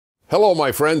Hello,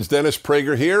 my friends. Dennis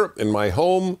Prager here in my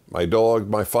home, my dog,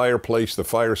 my fireplace, the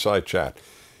Fireside chat.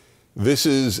 This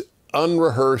is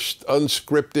unrehearsed,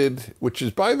 unscripted, which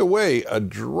is, by the way, a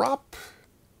drop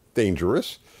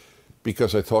dangerous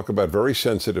because I talk about very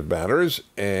sensitive matters,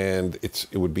 and it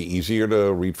would be easier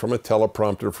to read from a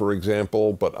teleprompter, for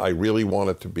example, but I really want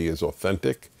it to be as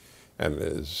authentic and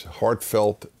as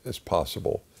heartfelt as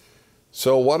possible.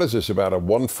 So what is this, about a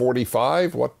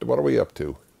 145? What are we up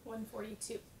to?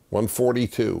 142.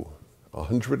 142.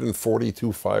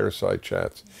 142 Fireside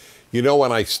chats. You know,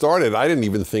 when I started, I didn't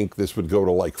even think this would go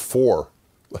to like 4.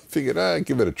 I figured,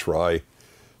 give it a try.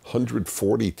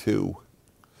 142.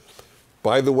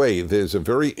 By the way, there's a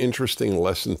very interesting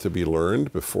lesson to be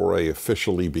learned before I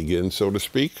officially begin, so to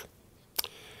speak.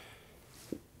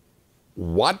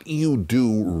 What you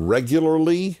do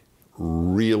regularly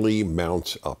really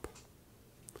mounts up.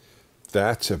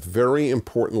 That's a very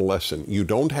important lesson. You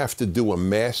don't have to do a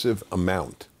massive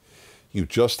amount. You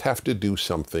just have to do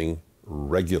something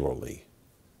regularly.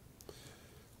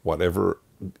 Whatever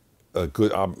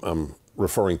good, I'm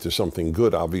referring to something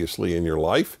good, obviously, in your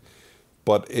life,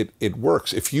 but it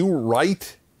works. If you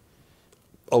write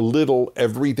a little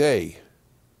every day,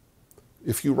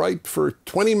 if you write for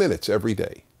 20 minutes every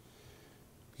day,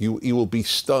 you will be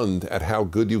stunned at how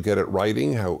good you get at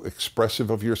writing, how expressive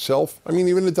of yourself. I mean,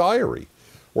 even a diary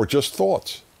or just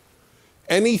thoughts.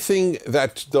 Anything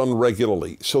that's done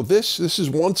regularly. So this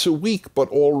is once a week, but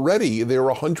already there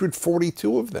are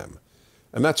 142 of them.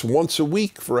 And that's once a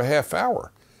week for a half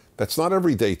hour. That's not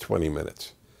every day 20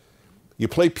 minutes. You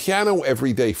play piano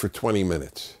every day for 20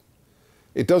 minutes.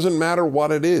 It doesn't matter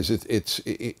what it is.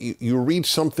 You read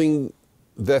something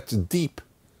that's deep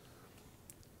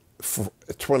for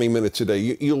 20 minutes a day.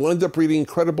 You'll end up reading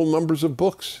incredible numbers of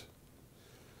books.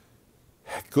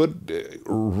 Good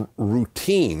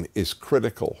routine is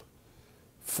critical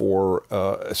for,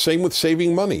 same with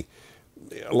saving money.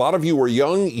 A lot of you are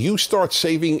young. You start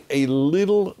saving a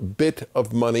little bit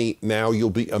of money now,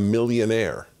 you'll be a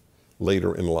millionaire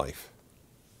later in life.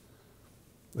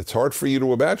 It's hard for you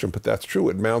to imagine, but that's true.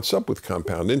 It mounts up with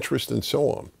compound interest and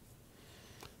so on.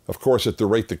 Of course, at the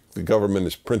rate the government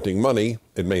is printing money,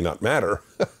 it may not matter.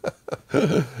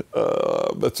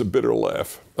 That's a bitter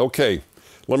laugh. Okay,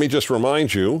 let me just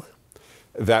remind you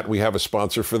that we have a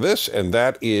sponsor for this, and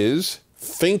that is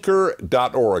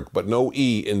Thinker.org, but no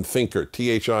E in Thinker,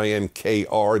 THINKR.org.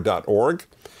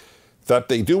 What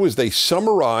they do is they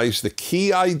summarize the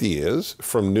key ideas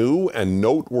from new and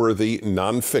noteworthy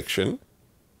nonfiction,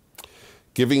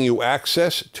 giving you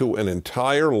access to an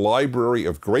entire library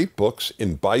of great books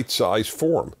in bite-sized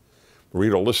form.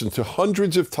 Read or listen to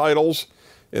hundreds of titles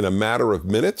in a matter of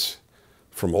minutes,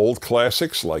 from old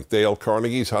classics like Dale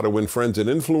Carnegie's How to Win Friends and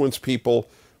Influence People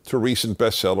to recent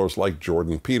bestsellers like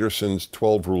Jordan Peterson's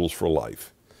 12 Rules for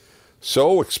Life.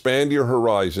 So expand your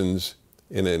horizons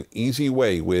in an easy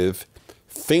way with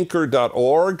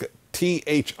Thinker.org, THINKR.org.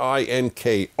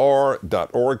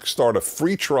 Start a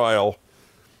free trial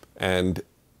and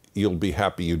you'll be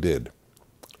happy you did.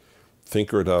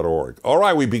 Thinker.org. All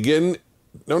right, we begin.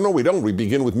 No, we don't. We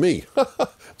begin with me.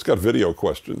 It's got video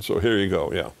questions, so here you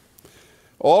go, yeah.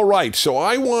 All right, so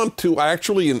I want to,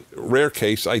 actually, in rare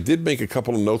case, I did make a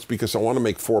couple of notes because I want to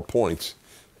make 4 points,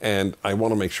 and I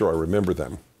want to make sure I remember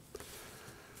them.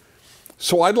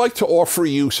 So I'd like to offer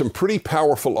you some pretty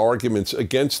powerful arguments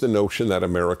against the notion that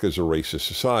America is a racist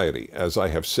society. As I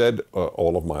have said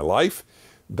all of my life,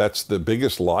 that's the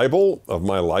biggest libel of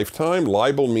my lifetime.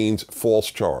 Libel means false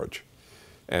charge.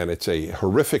 And it's a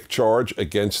horrific charge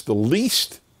against the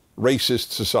least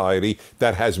racist society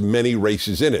that has many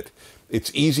races in it. It's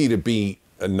easy to be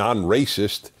a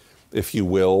non-racist, if you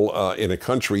will, in a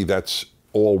country that's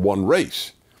all one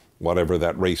race, whatever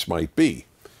that race might be.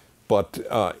 But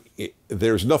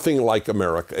there's nothing like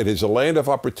America. It is a land of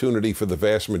opportunity for the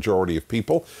vast majority of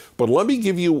people. But let me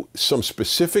give you some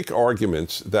specific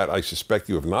arguments that I suspect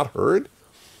you have not heard.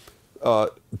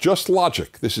 Just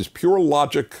logic. This is pure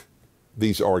logic,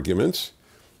 these arguments,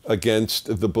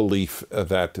 against the belief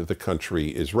that the country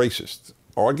is racist.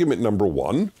 Argument number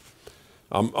 1.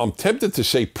 I'm tempted to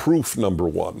say proof number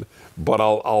 1, but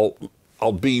I'll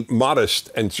be modest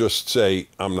and just say,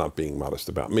 I'm not being modest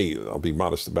about me. I'll be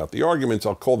modest about the arguments.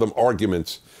 I'll call them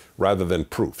arguments rather than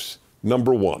proofs.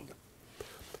 Number 1,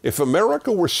 if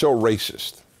America were so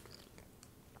racist,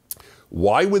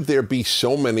 why would there be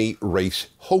so many race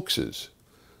hoaxes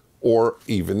or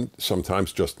even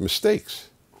sometimes just mistakes?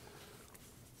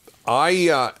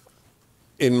 In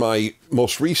my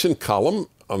most recent column,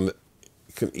 you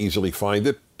can easily find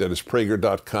it,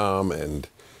 DennisPrager.com and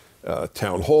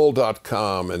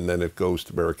townhall.com, and then it goes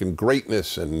to American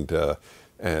Greatness and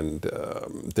and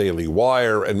Daily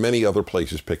Wire and many other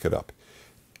places pick it up.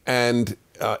 And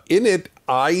in it,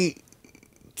 I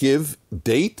give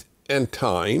date and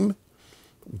time.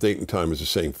 Date and time is the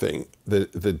same thing.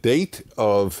 The date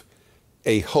of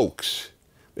a hoax.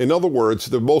 In other words,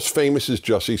 the most famous is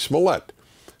Jussie Smollett,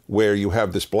 where you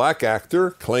have this black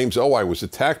actor claims, oh, I was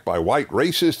attacked by white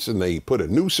racists and they put a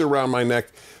noose around my neck.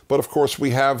 But of course,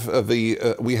 we have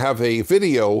a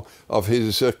video of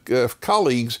his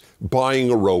colleagues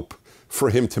buying a rope for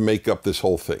him to make up this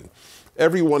whole thing.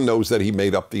 Everyone knows that he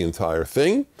made up the entire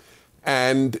thing.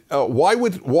 And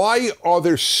why are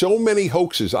there so many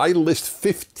hoaxes? I list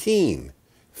 15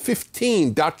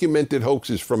 documented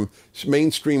hoaxes from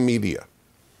mainstream media.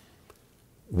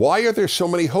 Why are there so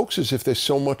many hoaxes if there's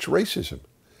so much racism?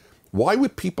 Why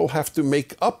would people have to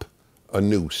make up a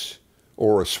noose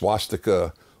or a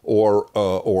swastika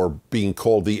or being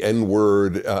called the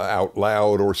N-word out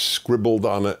loud or scribbled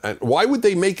on it? Why would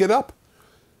they make it up?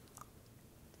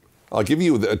 I'll give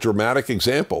you a dramatic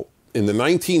example. In the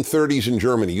 1930s in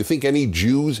Germany, you think any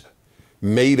Jews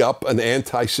made up an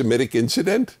anti-Semitic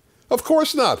incident? Of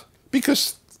course not,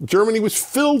 because Germany was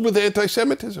filled with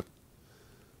anti-Semitism.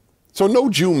 So no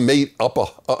Jew made up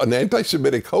an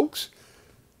anti-Semitic hoax.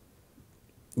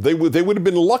 They would have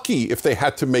been lucky if they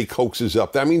had to make hoaxes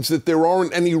up. That means that there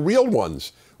aren't any real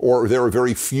ones, or there are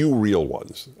very few real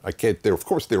ones. Of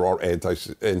course there are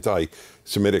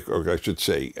anti-Semitic, or I should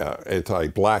say,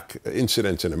 anti-black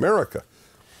incidents in America.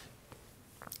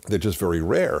 They're just very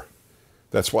rare.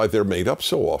 That's why they're made up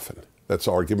so often. That's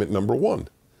argument number one.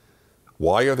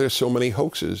 Why are there so many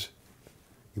hoaxes?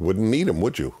 You wouldn't need them,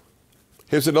 would you?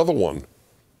 Here's another one.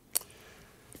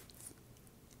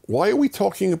 Why are we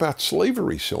talking about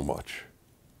slavery so much?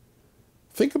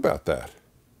 Think about that.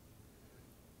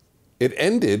 It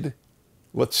ended,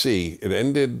 let's see, it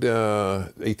ended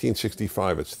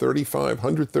 1865. It's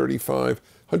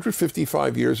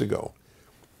 155 years ago.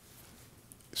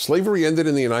 Slavery ended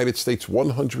in the United States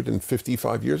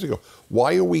 155 years ago.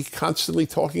 Why are we constantly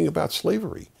talking about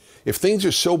slavery? If things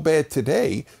are so bad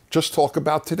today, just talk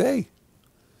about today.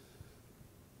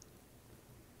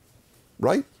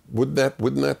 Right? Wouldn't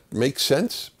that make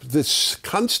sense? This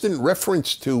constant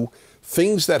reference to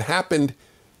things that happened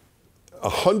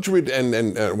 100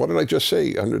 and what did I just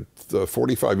say?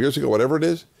 145 years ago, whatever it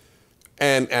is,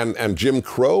 and Jim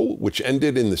Crow, which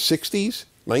ended in the 60s,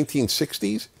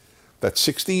 1960s. That's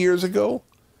 60 years ago.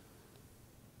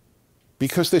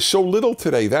 Because there's so little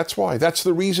today. That's why. That's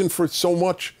the reason for so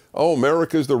much. Oh,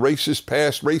 America's the racist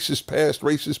past, racist past,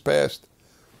 racist past.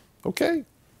 Okay.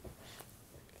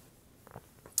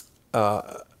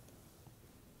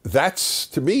 That's,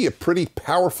 to me, a pretty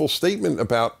powerful statement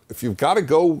about if you've got to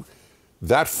go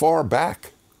that far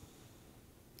back,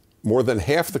 more than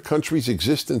half the country's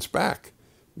existence back,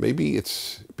 maybe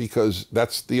it's because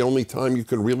that's the only time you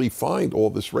can really find all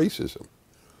this racism.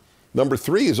 Number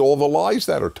three is all the lies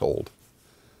that are told.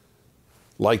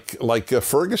 Like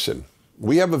Ferguson.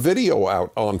 We have a video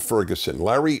out on Ferguson.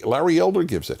 Larry Elder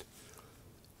gives it.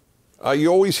 You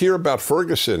always hear about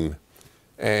Ferguson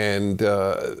and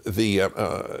the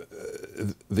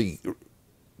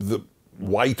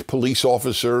white police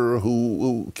officer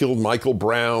who killed Michael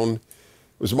Brown. It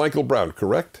was Michael Brown,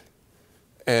 correct?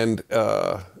 And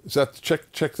is that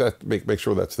check that, make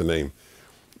sure that's the name.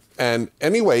 And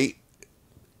anyway,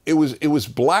 it was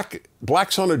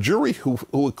blacks on a jury who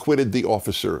acquitted the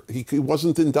officer. He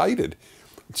wasn't indicted.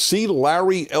 See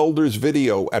Larry Elder's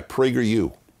video at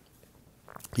PragerU.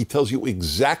 He tells you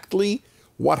exactly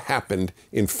what happened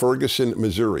in Ferguson,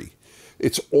 Missouri.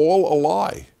 It's all a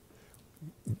lie,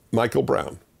 Michael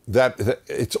Brown. That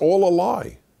it's all a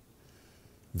lie.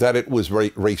 That it was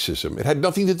racism. It had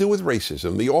nothing to do with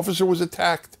racism. The officer was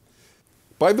attacked.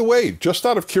 By the way, just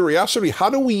out of curiosity,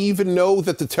 how do we even know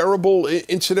that the terrible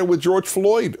incident with George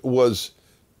Floyd was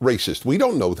racist? We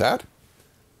don't know that.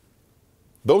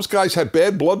 Those guys had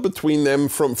bad blood between them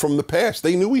from the past.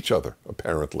 They knew each other,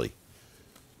 apparently.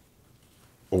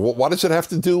 What does it have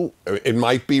to do? It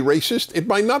might be racist. It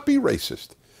might not be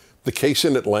racist. The case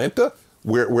in Atlanta,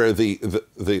 where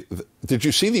did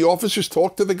you see the officers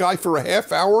talk to the guy for a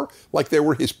half hour like they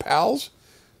were his pals?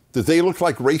 Did they look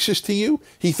like racist to you?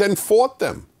 He then fought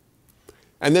them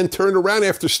and then turned around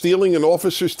after stealing an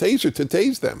officer's taser to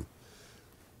tase them.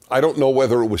 I don't know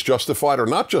whether it was justified or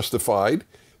not justified,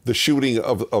 the shooting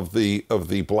of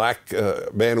the black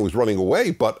man who was running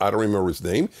away, but I don't remember his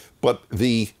name. But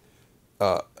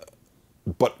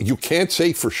but you can't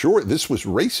say for sure this was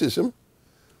racism.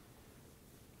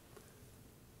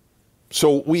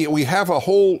 So we have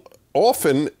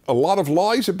often a lot of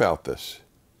lies about this.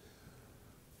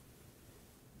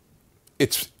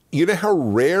 You know how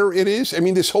rare it is? I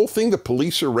mean, this whole thing, the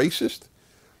police are racist.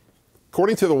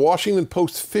 According to the Washington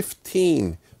Post,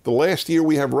 15, the last year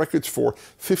we have records for,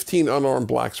 15 unarmed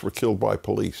blacks were killed by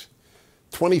police.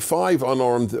 25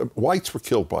 unarmed whites were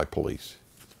killed by police.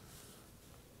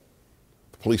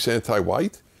 Police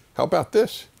anti-white? How about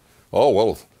this? Oh,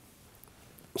 well,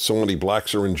 so many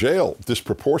blacks are in jail,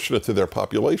 disproportionate to their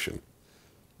population.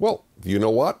 Well, you know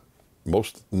what?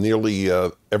 Nearly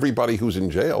everybody who's in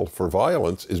jail for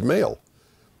violence is male.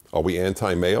 Are we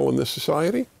anti-male in this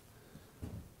society?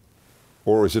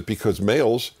 Or is it because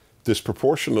males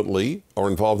disproportionately are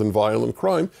involved in violent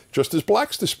crime, just as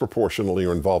blacks disproportionately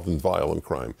are involved in violent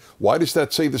crime? Why does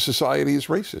that say the society is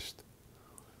racist?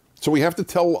 So we have to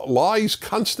tell lies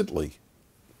constantly.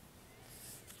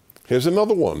 Here's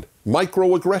another one,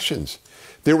 microaggressions.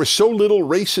 There is so little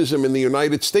racism in the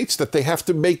United States that they have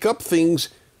to make up things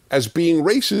as being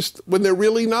racist when they're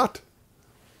really not.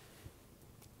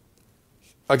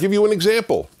 I'll give you an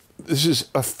example. This is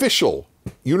official,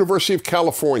 University of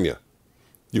California.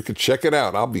 You could check it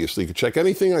out, obviously. You could check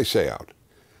anything I say out.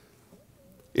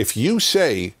 If you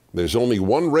say there's only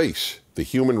one race, the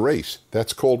human race,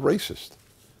 that's called racist.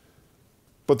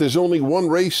 But there's only one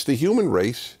race, the human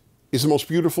race, is the most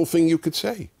beautiful thing you could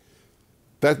say.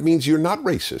 That means you're not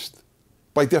racist,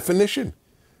 by definition.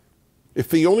 If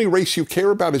the only race you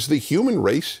care about is the human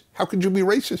race, how could you be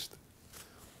racist?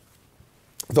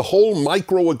 The whole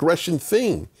microaggression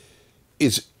thing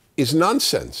is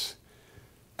nonsense.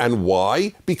 And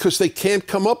why? Because they can't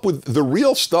come up with, the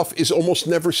real stuff is almost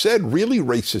never said, really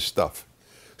racist stuff.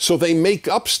 So they make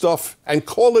up stuff and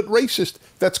call it racist.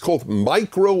 That's called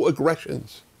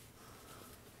microaggressions.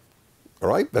 All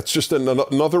right? That's just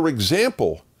another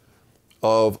example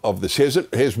of this.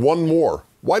 Here's one more.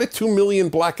 Why did 2 million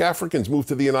black Africans move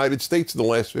to the United States in the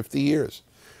last 50 years?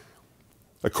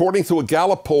 According to a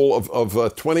Gallup poll of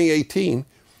 2018,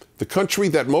 the country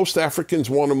that most Africans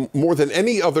want more than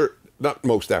any other, not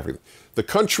most Africans, the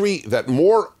country that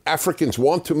more Africans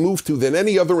want to move to than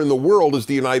any other in the world is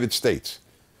the United States.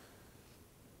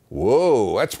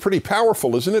 Whoa, that's pretty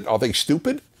powerful, isn't it? Are they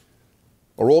stupid?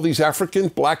 Are all these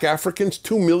Africans, black Africans,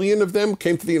 2 million of them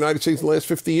came to the United States in the last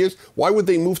 50 years? Why would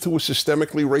they move to a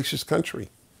systemically racist country?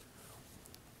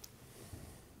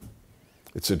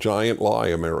 It's a giant lie,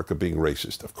 America being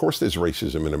racist. Of course there's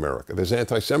racism in America. There's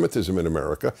anti-Semitism in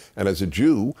America. And as a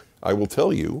Jew, I will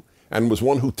tell you, and was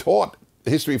one who taught the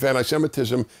history of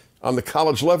anti-Semitism on the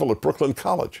college level at Brooklyn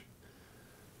College,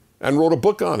 and wrote a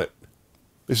book on it.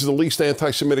 This is the least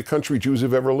anti-Semitic country Jews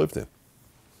have ever lived in.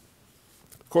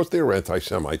 Of course there are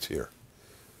anti-Semites here.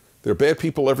 There are bad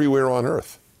people everywhere on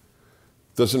earth.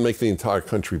 Doesn't make the entire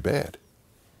country bad.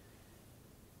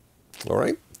 All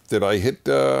right? Did I hit,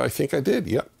 I think I did,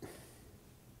 yep.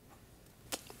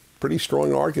 Pretty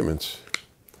strong arguments.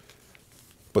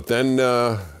 But then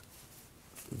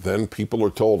people are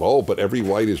told, oh, but every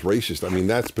white is racist. I mean,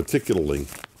 that's particularly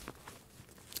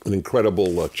an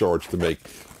incredible charge to make.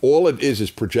 All it is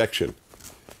projection.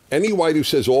 Any white who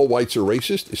says all whites are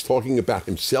racist is talking about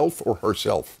himself or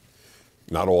herself,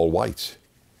 not all whites.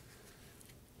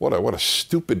 What a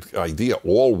stupid idea.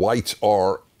 All whites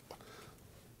are.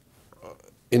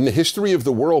 In the history of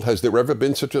the world, has there ever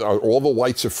been such a, are all the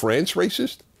whites of France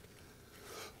racist?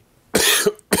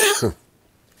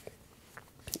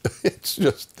 It's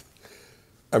just,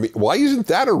 I mean, why isn't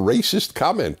that a racist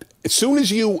comment? As soon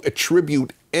as you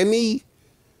attribute any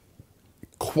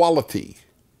quality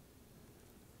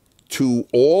to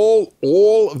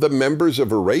all the members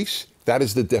of a race, that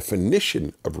is the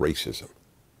definition of racism.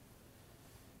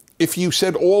 If you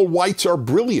said all whites are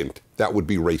brilliant, that would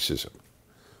be racism.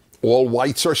 All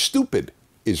whites are stupid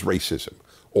is racism.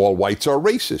 All whites are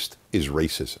racist is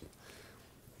racism.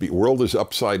 The world is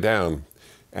upside down,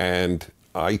 and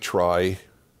I try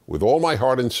with all my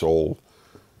heart and soul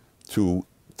to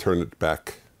turn it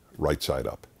back right side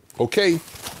up. Okay,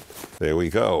 there we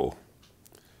go.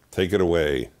 Take it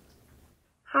away.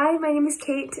 Hi, my name is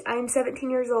Kate. I'm 17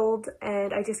 years old,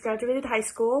 and I just graduated high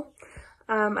school.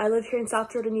 I live here in South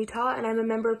Jordan, Utah, and I'm a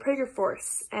member of PragerU.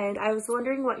 And I was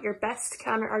wondering what your best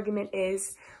counter-argument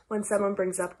is when someone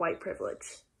brings up white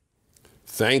privilege.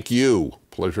 Thank you.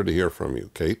 Pleasure to hear from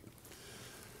you, Kate.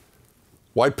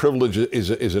 White privilege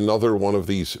is another one of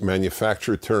these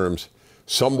manufactured terms.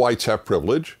 Some whites have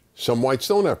privilege, some whites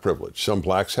don't have privilege. Some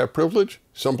blacks have privilege,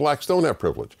 some blacks don't have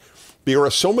privilege. There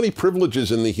are so many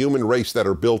privileges in the human race that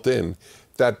are built in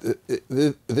that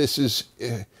this is...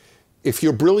 If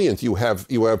you're brilliant, you have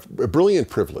a brilliant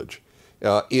privilege.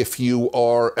 If you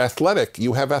are athletic,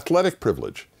 you have athletic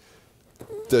privilege.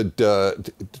 Do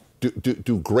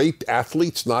great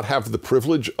athletes not have the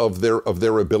privilege of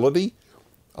their ability?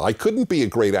 I couldn't be a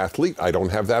great athlete. I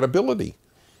don't have that ability.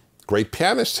 Great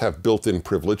pianists have built-in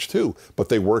privilege too, but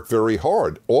they work very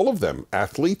hard. All of them,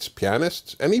 athletes,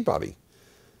 pianists, anybody.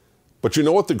 But you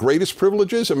know what the greatest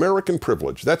privilege is? American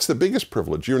privilege. That's the biggest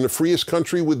privilege. You're in the freest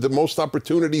country with the most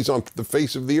opportunities on the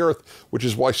face of the earth, which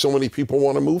is why so many people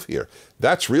want to move here.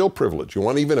 That's real privilege. You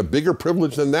want even a bigger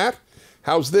privilege than that?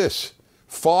 How's this?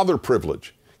 Father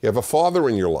privilege. You have a father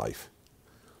in your life.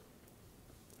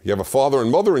 You have a father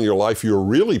and mother in your life, you're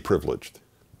really privileged.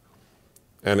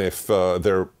 And if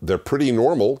they're pretty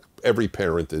normal, every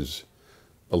parent is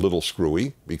a little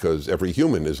screwy, because every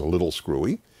human is a little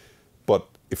screwy. But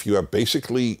if you have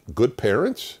basically good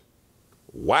parents,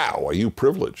 wow, are you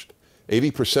privileged?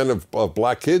 80% of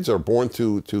black kids are born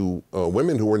to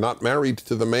women who were not married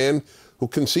to the man who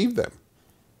conceived them.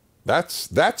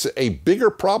 That's a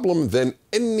bigger problem than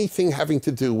anything having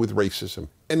to do with racism.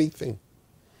 Anything.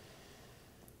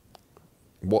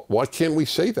 Why can't we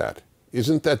say that?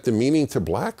 Isn't that demeaning to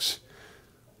blacks?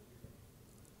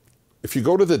 If you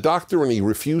go to the doctor and he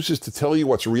refuses to tell you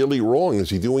what's really wrong, is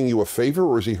he doing you a favor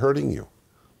or is he hurting you?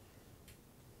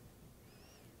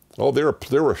 Oh, there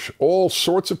are all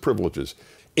sorts of privileges.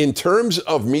 In terms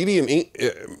of median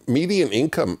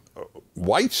income,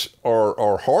 whites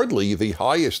are hardly the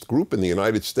highest group in the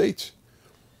United States.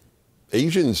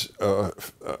 Asians,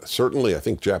 certainly, I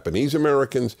think Japanese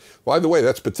Americans. By the way,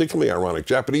 that's particularly ironic.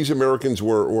 Japanese Americans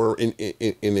were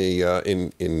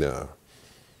in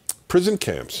prison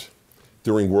camps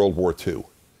during World War II.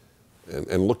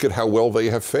 And look at how well they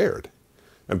have fared.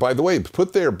 And by the way,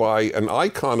 put there by an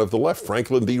icon of the left,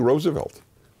 Franklin D. Roosevelt.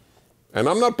 And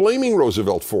I'm not blaming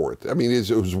Roosevelt for it. I mean, it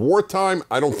was wartime.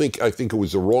 I think it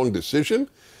was a wrong decision.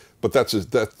 But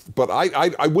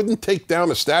I wouldn't take down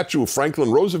a statue of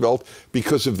Franklin Roosevelt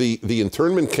because of the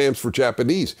internment camps for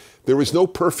Japanese. There is no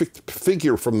perfect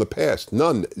figure from the past.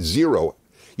 None. Zero.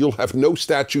 You'll have no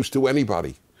statues to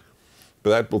anybody.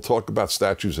 But we'll talk about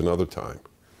statues another time.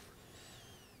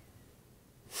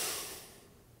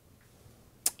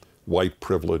 White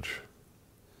privilege.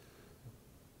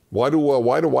 Why do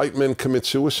white men commit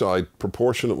suicide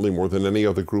proportionately more than any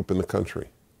other group in the country?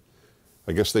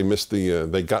 I guess they missed they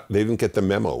didn't get the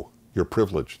memo. You're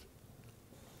privileged.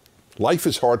 Life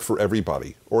is hard for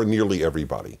everybody, or nearly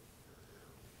everybody.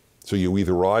 So you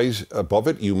either rise above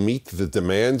it, you meet the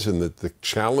demands and the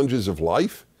challenges of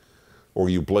life, or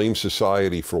you blame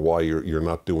society for why you're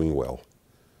not doing well.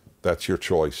 That's your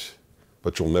choice.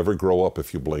 But you'll never grow up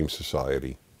if you blame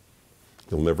society.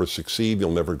 You'll never succeed,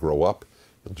 you'll never grow up,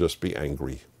 you'll just be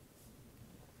angry.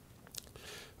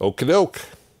 Okie doke.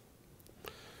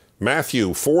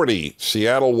 Matthew, 40,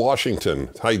 Seattle, Washington.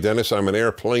 Hi, Dennis. I'm an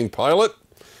airplane pilot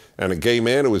and a gay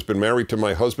man who has been married to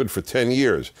my husband for 10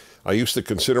 years. I used to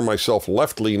consider myself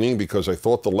left-leaning because I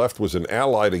thought the left was an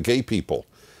ally to gay people.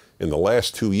 In the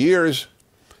last 2 years,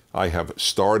 I have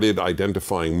started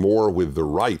identifying more with the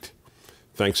right,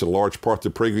 thanks in large part to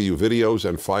PragerU videos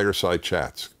and Fireside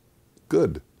chats.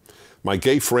 Good. My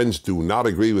gay friends do not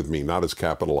agree with me, not as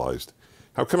capitalized.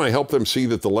 How can I help them see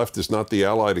that the left is not the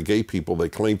ally to gay people they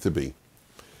claim to be?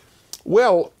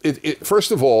 Well,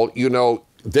 first of all, you know,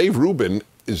 Dave Rubin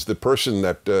is the person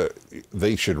that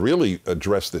they should really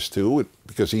address this to,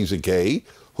 because he's a gay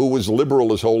who was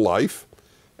liberal his whole life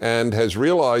and has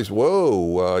realized,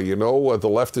 whoa, you know, the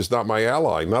left is not my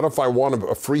ally. Not if I want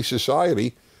a free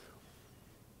society.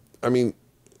 I mean,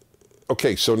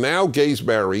 okay, so now gays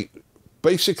marry.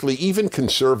 Basically, even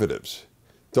conservatives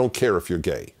don't care if you're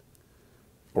gay.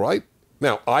 All right?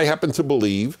 Now, I happen to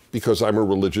believe, because I'm a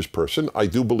religious person, I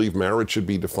do believe marriage should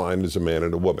be defined as a man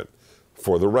and a woman,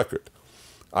 for the record.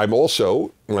 I'm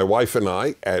also, my wife and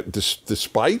I,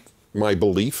 despite my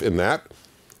belief in that,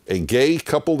 a gay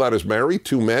couple that is married,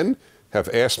 2 men, have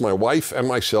asked my wife and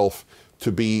myself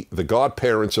to be the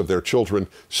godparents of their children,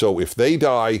 so if they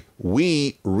die,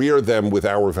 we rear them with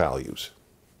our values.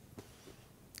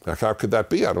 Now, how could that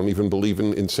be? I don't even believe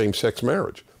in same-sex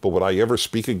marriage. But would I ever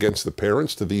speak against the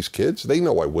parents to these kids? They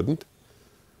know I wouldn't.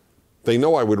 They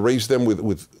know I would raise them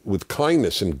with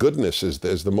kindness and goodness as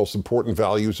the most important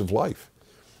values of life.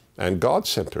 And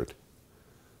God-centered.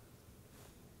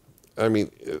 I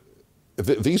mean,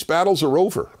 these battles are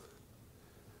over.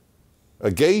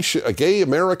 A gay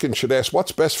American should ask,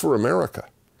 what's best for America?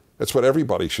 That's what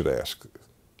everybody should ask.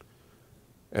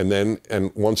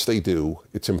 And once they do,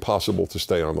 it's impossible to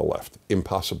stay on the left.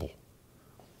 Impossible.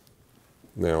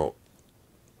 Now,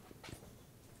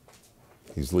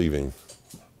 he's leaving.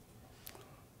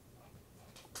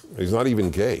 He's not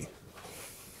even gay.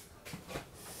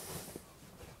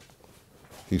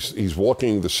 He's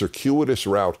walking the circuitous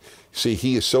route. See,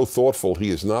 he is so thoughtful, he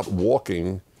is not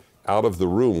walking out of the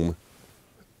room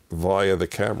via the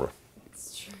camera.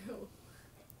 It's true.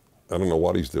 I don't know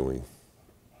what he's doing.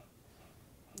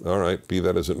 All right, be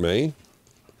that as it may.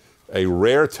 A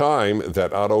rare time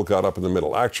that Otto got up in the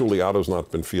middle. Actually, Otto's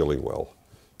not been feeling well,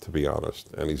 to be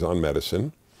honest, and he's on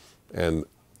medicine, and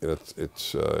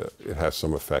it has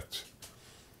some effects.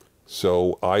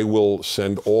 So I will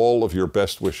send all of your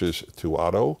best wishes to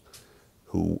Otto,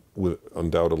 who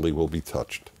undoubtedly will be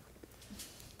touched.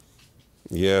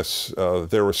 Yes,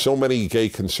 there are so many gay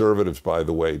conservatives, by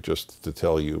the way, just to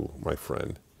tell you, my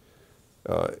friend.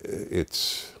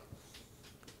 It's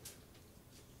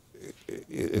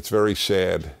very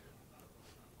sad.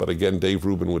 But again, Dave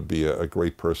Rubin would be a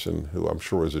great person who I'm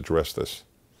sure has addressed this.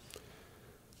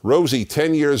 Rosie,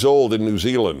 10 years old in New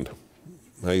Zealand.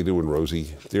 How you doing,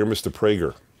 Rosie? Dear Mr.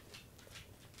 Prager,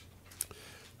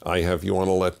 you want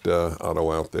to let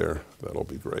Otto out there? That'll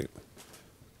be great.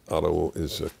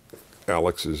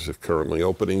 Alex is currently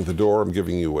opening the door. I'm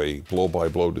giving you a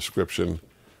blow-by-blow description.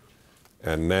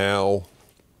 And now,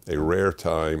 a rare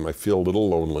time. I feel a little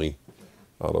lonely.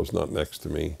 Otto's not next to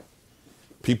me.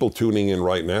 People tuning in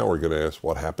right now are going to ask,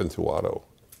 what happened to Otto?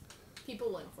 People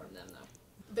will inform them,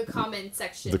 though. The comment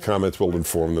section. The comments will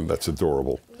inform them. That's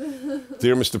adorable.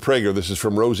 Dear Mr. Prager, this is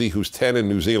from Rosie, who's 10 in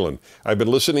New Zealand. I've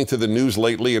been listening to the news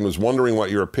lately and was wondering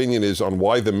what your opinion is on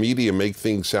why the media make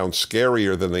things sound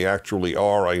scarier than they actually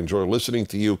are. I enjoy listening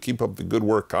to you. Keep up the good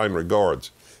work. Kind regards.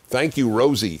 Thank you,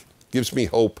 Rosie. Gives me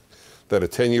hope that a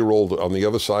 10-year-old on the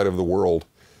other side of the world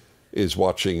is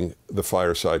watching the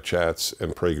Fireside Chats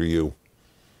and PragerU.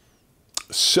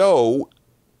 So,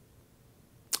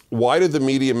 why did the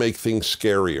media make things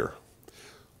scarier?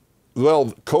 Well,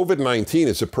 COVID-19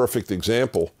 is a perfect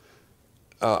example.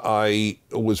 I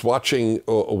was watching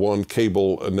one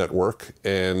cable network,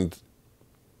 and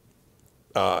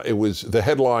it was the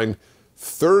headline,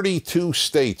 32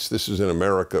 states, this is in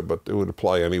America, but it would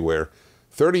apply anywhere,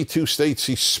 32 states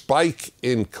see spike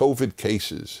in COVID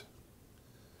cases.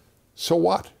 So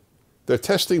what? They're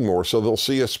testing more, so they'll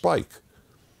see a spike.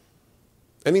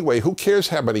 Anyway, who cares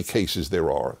how many cases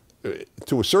there are?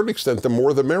 To a certain extent, the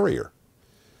more the merrier.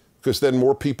 Because then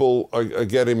more people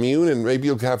get immune, and maybe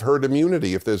you'll have herd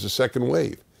immunity if there's a second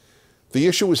wave. The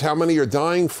issue is how many are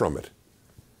dying from it.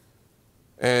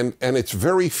 And it's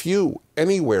very few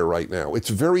anywhere right now. It's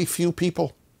very few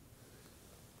people.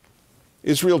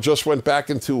 Israel just went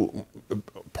back into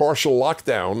partial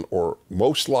lockdown, or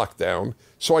most lockdown.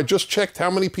 So I just checked how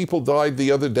many people died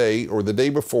the other day or the day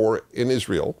before in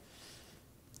Israel,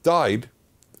 died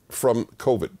from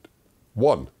COVID.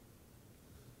 1.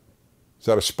 Is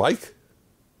that a spike?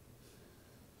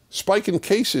 Spike in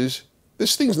cases.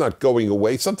 This thing's not going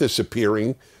away. It's not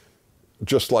disappearing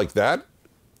just like that.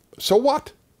 So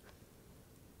what?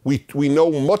 We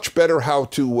know much better how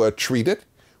to treat it.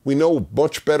 We know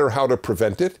much better how to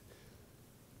prevent it.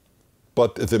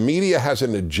 But the media has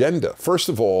an agenda. First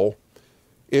of all,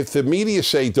 if the media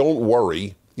say, don't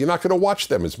worry, you're not going to watch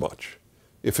them as much.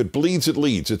 If it bleeds, it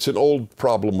leads. It's an old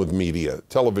problem with media,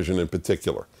 television in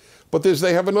particular. But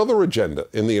they have another agenda.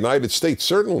 In the United States,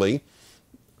 certainly,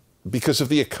 because if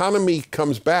the economy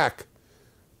comes back,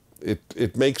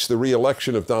 it makes the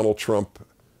re-election of Donald Trump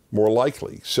more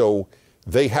likely. So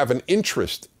they have an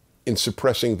interest in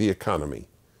suppressing the economy.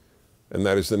 And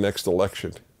that is the next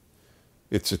election.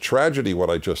 It's a tragedy what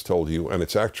I just told you, and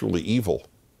it's actually evil.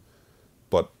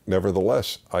 But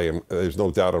nevertheless, there's no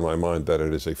doubt in my mind that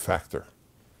it is a factor.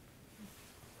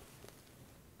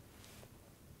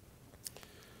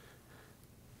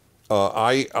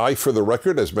 I, for the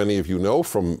record, as many of you know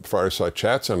from Fireside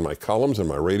Chats and my columns and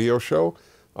my radio show,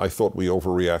 I thought we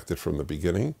overreacted from the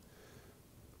beginning.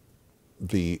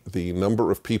 The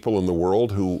number of people in the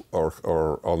world who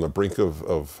are on the brink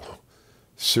of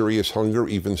serious hunger,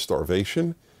 even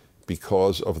starvation,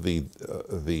 because of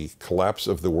the collapse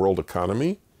of the world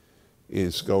economy,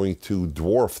 is going to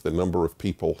dwarf the number of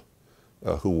people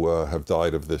who have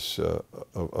died of this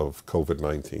of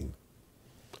COVID-19.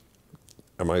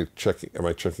 Am I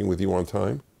checking with you on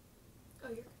time? Oh,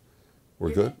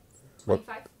 We're good?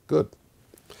 25. Good.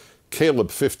 Caleb,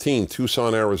 15,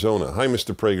 Tucson, Arizona. Hi,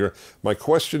 Mr. Prager. My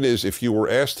question is, if you were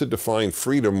asked to define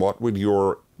freedom, what would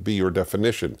be your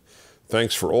definition?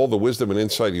 Thanks for all the wisdom and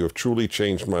insight. You have truly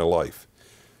changed my life.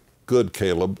 Good,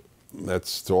 Caleb.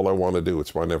 That's all I want to do.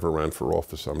 It's why I never ran for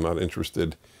office. I'm not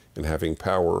interested in having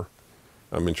power.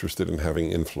 I'm interested in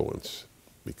having influence,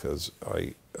 because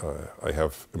I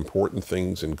have important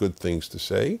things and good things to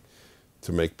say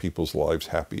to make people's lives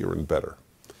happier and better.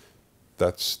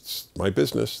 That's my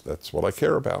business. That's what I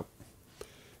care about.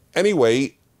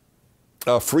 Anyway,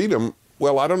 freedom.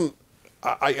 Well, I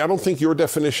don't think your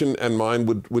definition and mine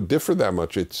would differ that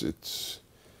much. It's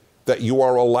that you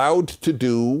are allowed to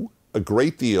do a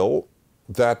great deal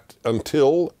that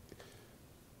until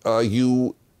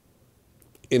you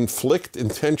inflict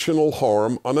intentional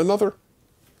harm on another.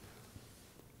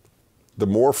 The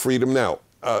more freedom now.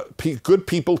 Good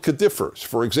people could differ.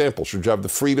 For example, should you have the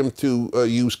freedom to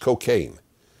use cocaine?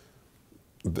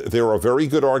 There are very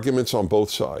good arguments on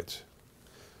both sides.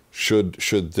 Should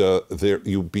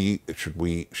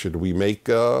we make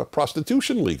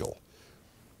prostitution legal?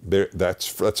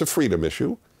 That's a freedom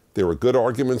issue. There are good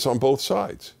arguments on both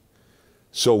sides.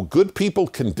 So good people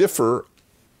can differ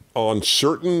on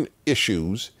certain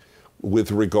issues with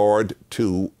regard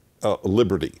to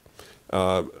liberty.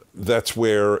 That's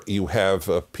where you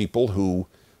have people who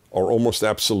are almost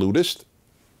absolutist.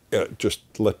 Just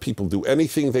let people do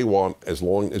anything they want as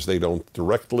long as they don't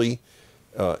directly,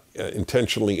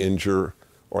 intentionally injure,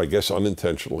 or I guess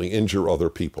unintentionally injure other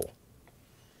people.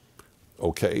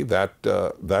 Okay, that's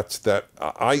that.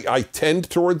 I tend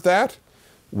toward that,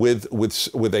 with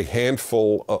a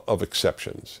handful of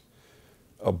exceptions.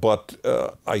 But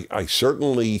I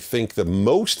certainly think the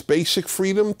most basic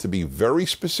freedom, to be very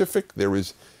specific, there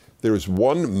is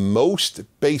one most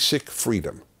basic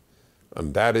freedom,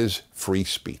 and that is free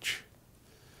speech.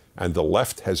 And the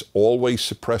left has always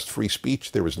suppressed free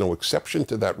speech. There is no exception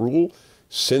to that rule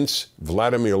since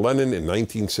Vladimir Lenin in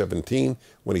 1917,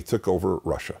 when he took over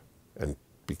Russia and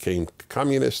became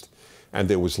communist. And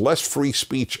there was less free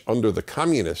speech under the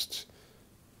communists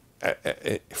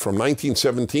from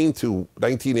 1917 to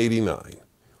 1989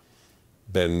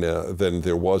 than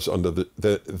there was under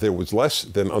there was less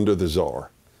than under the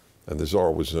Tsar. And the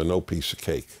Tsar was no piece of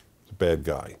cake. A bad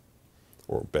guy,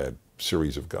 or a bad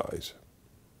series of guys.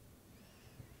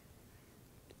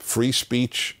 Free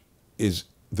speech is,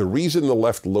 the reason the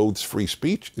left loathes free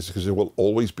speech is because it will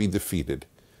always be defeated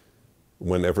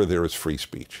whenever there is free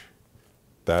speech.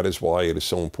 That is why it is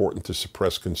so important to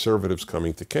suppress conservatives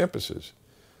coming to campuses,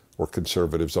 or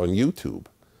conservatives on YouTube,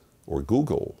 or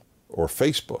Google, or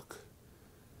Facebook,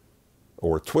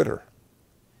 or Twitter.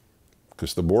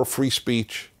 Because the more free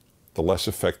speech, the less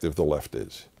effective the left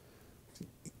is.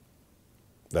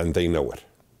 And they know it.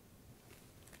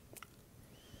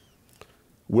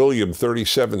 William,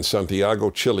 37, Santiago,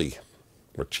 Chile,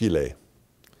 or Chile.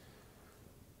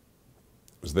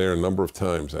 Was there a number of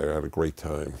times. I had a great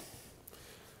time.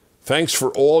 Thanks for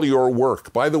all your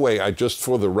work. By the way,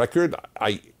 for the record,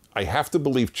 I have to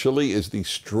believe Chile is the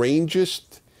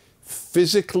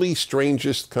physically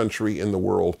strangest country in the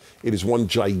world. It is one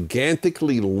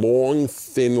gigantically long,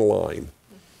 thin line.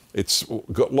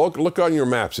 Look on your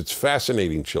maps. It's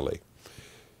fascinating, Chile.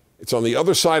 It's on the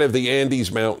other side of the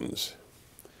Andes Mountains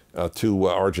to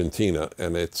Argentina,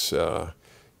 and that's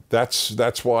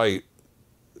why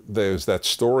there's that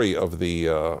story of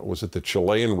was it the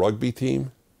Chilean rugby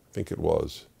team? I think it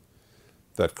was,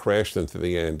 that crashed into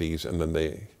the Andes, and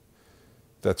then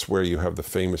that's where you have the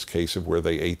famous case of where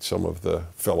they ate some of the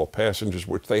fellow passengers,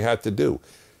 which they had to do.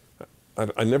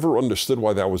 I never understood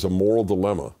why that was a moral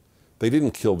dilemma. They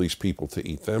didn't kill these people to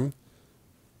eat them,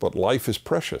 but life is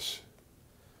precious.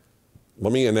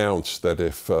 Let me announce that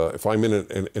if I'm in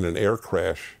an air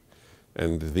crash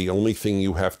and the only thing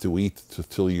you have to eat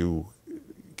till you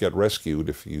get rescued,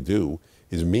 if you do,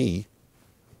 is me,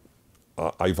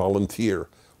 I volunteer.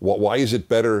 Why is it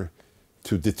better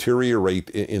to deteriorate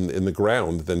in the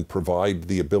ground than provide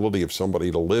the ability of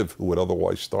somebody to live who would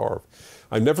otherwise starve?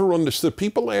 I never understood.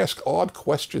 People ask odd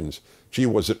questions. Gee,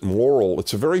 was it moral?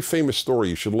 It's a very famous story.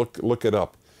 You should look it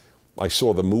up. I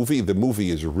saw the movie. The movie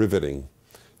is riveting.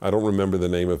 I don't remember the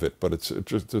name of it, but it's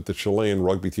just the Chilean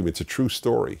rugby team. It's a true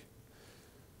story.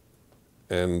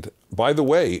 And by the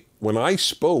way, when I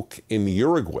spoke in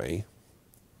Uruguay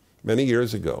many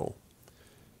years ago,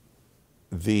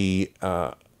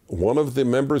 one of the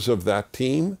members of that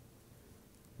team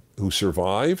who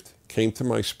survived came to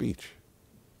my speech.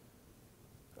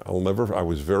 I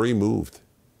was very moved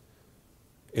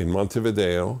in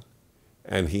Montevideo,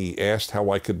 and he asked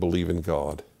how I could believe in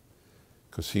God,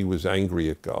 because he was angry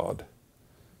at God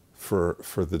for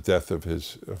the death of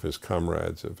his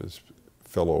comrades, of his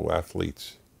fellow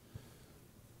athletes.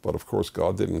 But of course,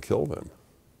 God didn't kill them.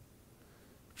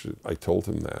 I told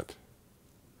him that.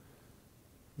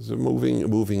 It was a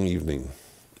moving evening.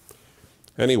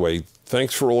 Anyway,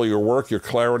 thanks for all your work. Your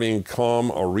clarity and calm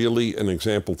are really an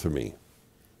example to me.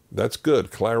 That's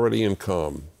good, clarity and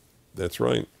calm. That's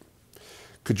right.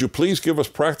 Could you please give us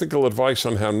practical advice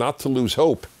on how not to lose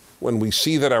hope when we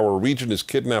see that our region is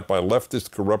kidnapped by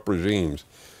leftist corrupt regimes?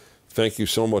 Thank you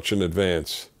so much in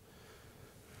advance.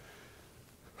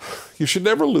 You should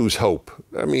never lose hope.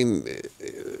 I mean,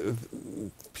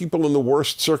 people in the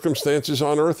worst circumstances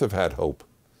on earth have had hope.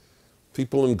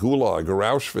 People in Gulag or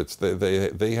Auschwitz,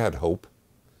 they had hope.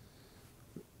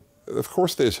 Of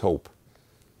course there's hope.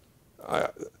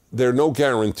 There are no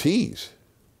guarantees,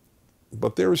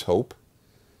 but there is hope.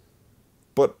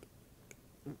 But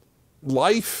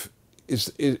life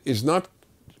does not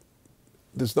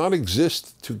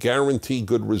exist to guarantee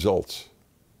good results.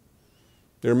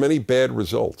 There are many bad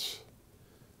results.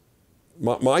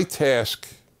 My task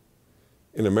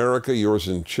in America, yours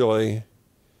in Chile,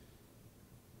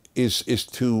 is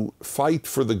to fight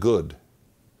for the good.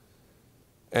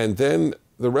 And then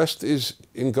the rest is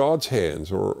in God's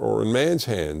hands or in man's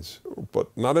hands,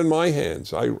 but not in my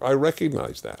hands. I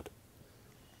recognize that.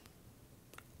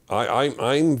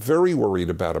 I'm very worried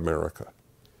about America.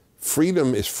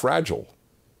 Freedom is fragile.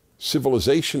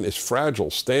 Civilization is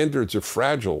fragile. Standards are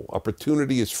fragile.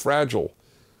 Opportunity is fragile.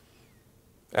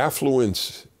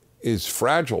 Affluence is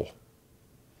fragile.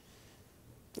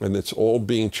 And it's all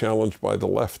being challenged by the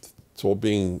left. It's all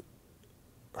being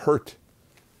hurt,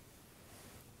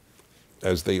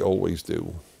 as they always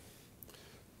do.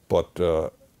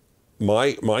 But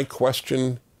my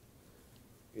question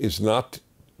is not,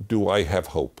 do I have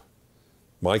hope?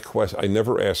 I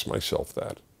never ask myself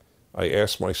that. I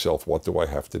ask myself, what do I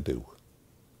have to do?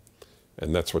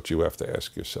 And that's what you have to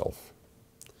ask yourself.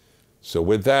 So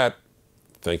with that,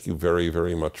 thank you very,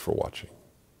 very much for watching.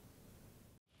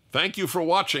 Thank you for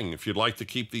watching. If you'd like to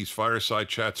keep these fireside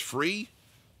chats free,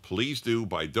 please do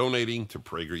by donating to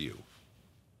PragerU.